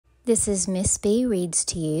This is Miss B Reads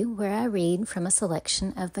to You, where I read from a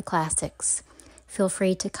selection of the classics. Feel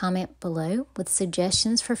free to comment below with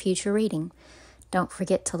suggestions for future reading. Don't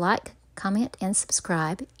forget to like, comment, and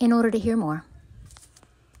subscribe in order to hear more.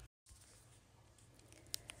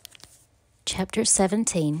 Chapter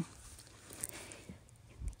 17.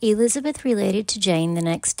 Elizabeth related to Jane the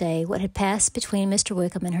next day what had passed between Mr.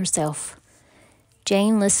 Wickham and herself.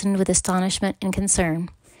 Jane listened with astonishment and concern.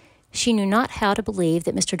 She knew not how to believe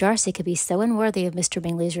that Mr. Darcy could be so unworthy of Mr.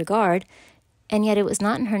 Bingley's regard, and yet it was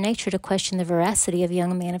not in her nature to question the veracity of a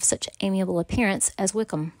young man of such amiable appearance as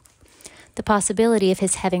Wickham. The possibility of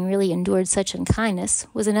his having really endured such unkindness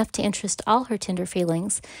was enough to interest all her tender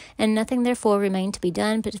feelings, and nothing therefore remained to be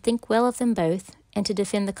done but to think well of them both, and to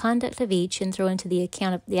defend the conduct of each and throw into the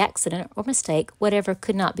account of the accident or mistake whatever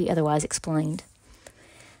could not be otherwise explained.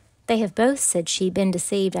 "They have both," said she, "been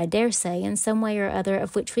deceived, I dare say, in some way or other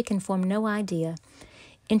of which we can form no idea.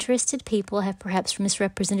 Interested people have perhaps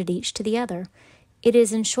misrepresented each to the other. It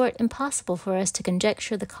is, in short, impossible for us to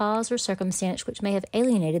conjecture the cause or circumstance which may have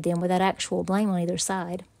alienated them without actual blame on either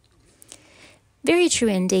side." "Very true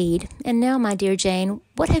indeed. And now, my dear Jane,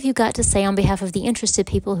 what have you got to say on behalf of the interested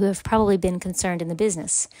people who have probably been concerned in the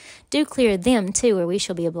business? Do clear them, too, or we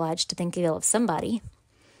shall be obliged to think ill of somebody."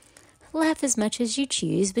 "Laugh as much as you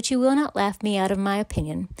choose, but you will not laugh me out of my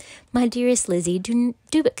opinion. My dearest Lizzie, do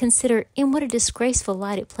but consider in what a disgraceful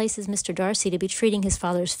light it places Mr. Darcy to be treating his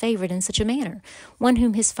father's favourite in such a manner, one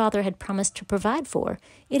whom his father had promised to provide for.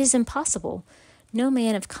 It is impossible. No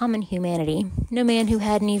man of common humanity, no man who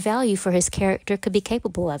had any value for his character could be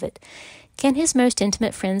capable of it. Can his most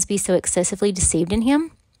intimate friends be so excessively deceived in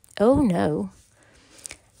him? Oh, no.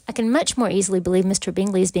 I can much more easily believe Mr.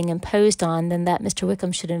 Bingley's being imposed on than that Mr.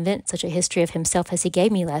 Wickham should invent such a history of himself as he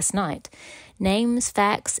gave me last night. Names,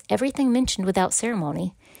 facts, everything mentioned without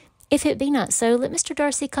ceremony. If it be not so, let Mr.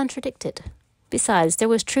 Darcy contradict it. Besides, there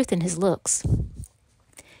was truth in his looks."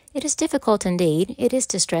 "It is difficult indeed. It is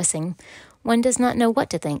distressing. One does not know what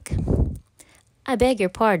to think." "I beg your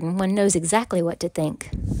pardon. One knows exactly what to think."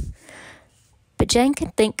 But Jane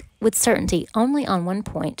could think with certainty only on one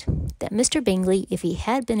point, that Mr. Bingley, if he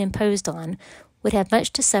had been imposed on, would have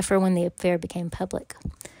much to suffer when the affair became public.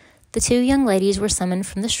 The two young ladies were summoned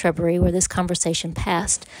from the shrubbery where this conversation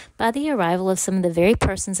passed by the arrival of some of the very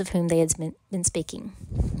persons of whom they had been speaking.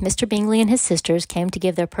 Mr. Bingley and his sisters came to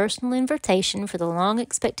give their personal invitation for the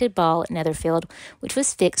long-expected ball at Netherfield, which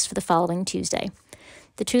was fixed for the following Tuesday.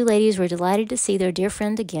 The two ladies were delighted to see their dear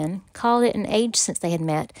friend again, called it an age since they had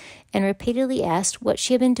met, and repeatedly asked what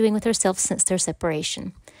she had been doing with herself since their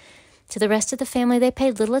separation. To the rest of the family they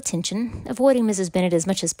paid little attention, avoiding Mrs. Bennet as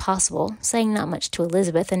much as possible, saying not much to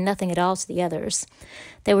Elizabeth and nothing at all to the others.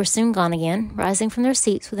 They were soon gone again, rising from their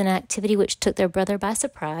seats with an activity which took their brother by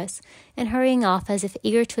surprise, and hurrying off as if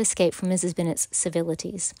eager to escape from Mrs. Bennet's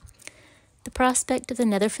civilities. The prospect of the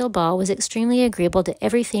Netherfield ball was extremely agreeable to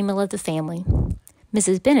every female of the family.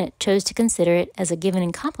 Mrs. Bennet chose to consider it as a given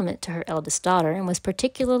in compliment to her eldest daughter, and was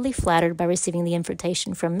particularly flattered by receiving the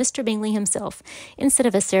invitation from Mr. Bingley himself, instead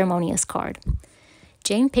of a ceremonious card.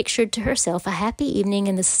 Jane pictured to herself a happy evening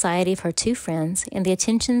in the society of her two friends, and the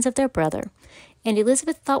attentions of their brother, and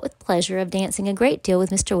Elizabeth thought with pleasure of dancing a great deal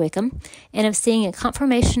with Mr. Wickham, and of seeing a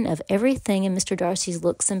confirmation of everything in Mr. Darcy's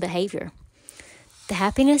looks and behaviour. The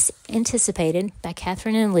happiness anticipated by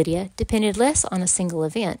Catherine and Lydia depended less on a single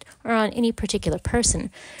event, or on any particular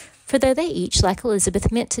person, for though they each, like Elizabeth,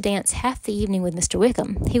 meant to dance half the evening with Mr.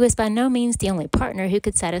 Wickham, he was by no means the only partner who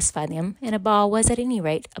could satisfy them, and a ball was at any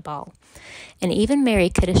rate a ball. And even Mary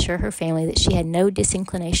could assure her family that she had no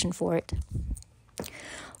disinclination for it.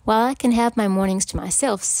 "While I can have my mornings to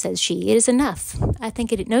myself," says she, "it is enough. I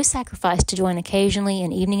think it no sacrifice to join occasionally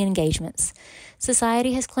in evening engagements.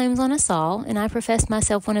 Society has claims on us all, and I profess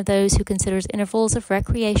myself one of those who considers intervals of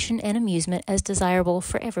recreation and amusement as desirable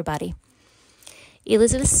for everybody."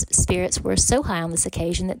 Elizabeth's spirits were so high on this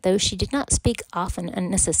occasion that though she did not speak often and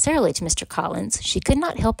necessarily to Mr. Collins, she could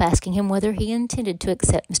not help asking him whether he intended to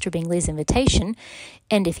accept Mr. Bingley's invitation,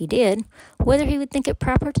 and if he did, whether he would think it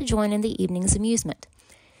proper to join in the evening's amusement.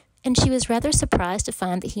 And she was rather surprised to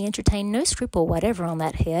find that he entertained no scruple whatever on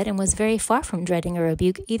that head, and was very far from dreading a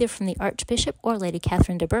rebuke either from the Archbishop or Lady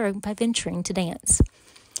Catherine de Bourgh by venturing to dance.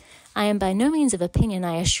 "I am by no means of opinion,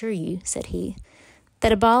 I assure you," said he,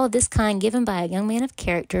 "that a ball of this kind given by a young man of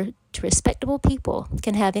character to respectable people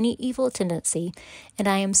can have any evil tendency, and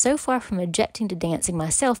I am so far from objecting to dancing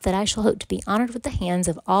myself that I shall hope to be honoured with the hands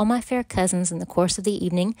of all my fair cousins in the course of the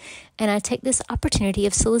evening, and I take this opportunity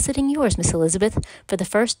of soliciting yours, Miss Elizabeth, for the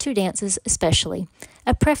first two dances especially,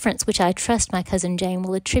 a preference which I trust my cousin Jane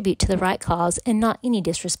will attribute to the right cause, and not any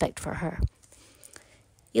disrespect for her."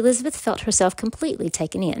 Elizabeth felt herself completely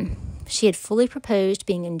taken in. She had fully proposed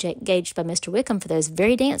being engaged by Mr. Wickham for those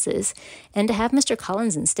very dances, and to have Mr.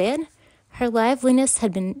 Collins instead? Her liveliness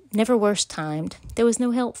had been never worse timed. There was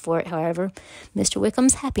no help for it, however. Mr.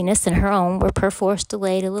 Wickham's happiness and her own were perforce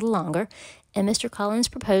delayed a little longer, and Mr. Collins'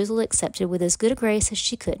 proposal accepted with as good a grace as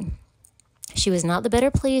she could. She was not the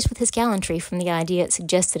better pleased with his gallantry from the idea it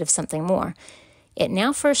suggested of something more. It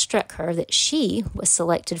now first struck her that she was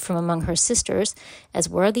selected from among her sisters as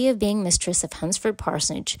worthy of being mistress of Hunsford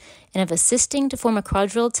Parsonage, and of assisting to form a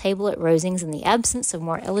quadrille table at Rosings in the absence of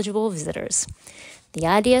more eligible visitors. The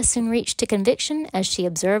idea soon reached a conviction as she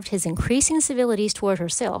observed his increasing civilities toward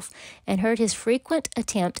herself, and heard his frequent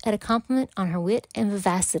attempt at a compliment on her wit and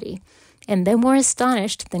vivacity. And though more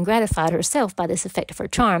astonished than gratified herself by this effect of her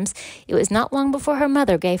charms, it was not long before her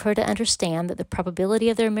mother gave her to understand that the probability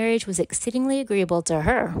of their marriage was exceedingly agreeable to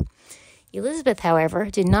her. Elizabeth, however,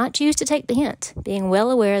 did not choose to take the hint, being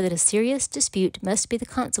well aware that a serious dispute must be the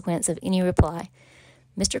consequence of any reply.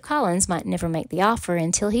 Mr. Collins might never make the offer,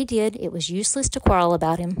 and till he did, it was useless to quarrel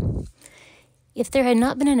about him. If there had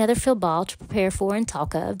not been another field ball to prepare for and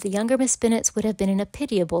talk of, the younger Miss Bennets would have been in a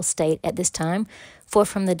pitiable state at this time, for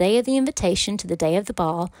from the day of the invitation to the day of the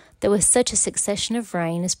ball, there was such a succession of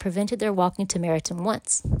rain as prevented their walking to Meryton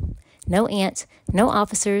once. No aunt, no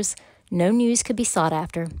officers, no news could be sought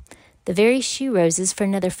after. The very shoe roses for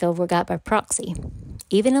Netherfield were got by proxy.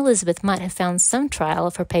 Even Elizabeth might have found some trial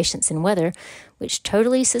of her patience in weather, which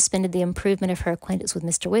totally suspended the improvement of her acquaintance with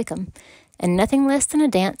Mr. Wickham, and nothing less than a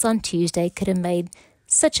dance on Tuesday could have made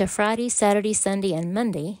such a Friday, Saturday, Sunday, and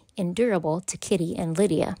Monday endurable to Kitty and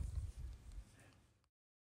Lydia.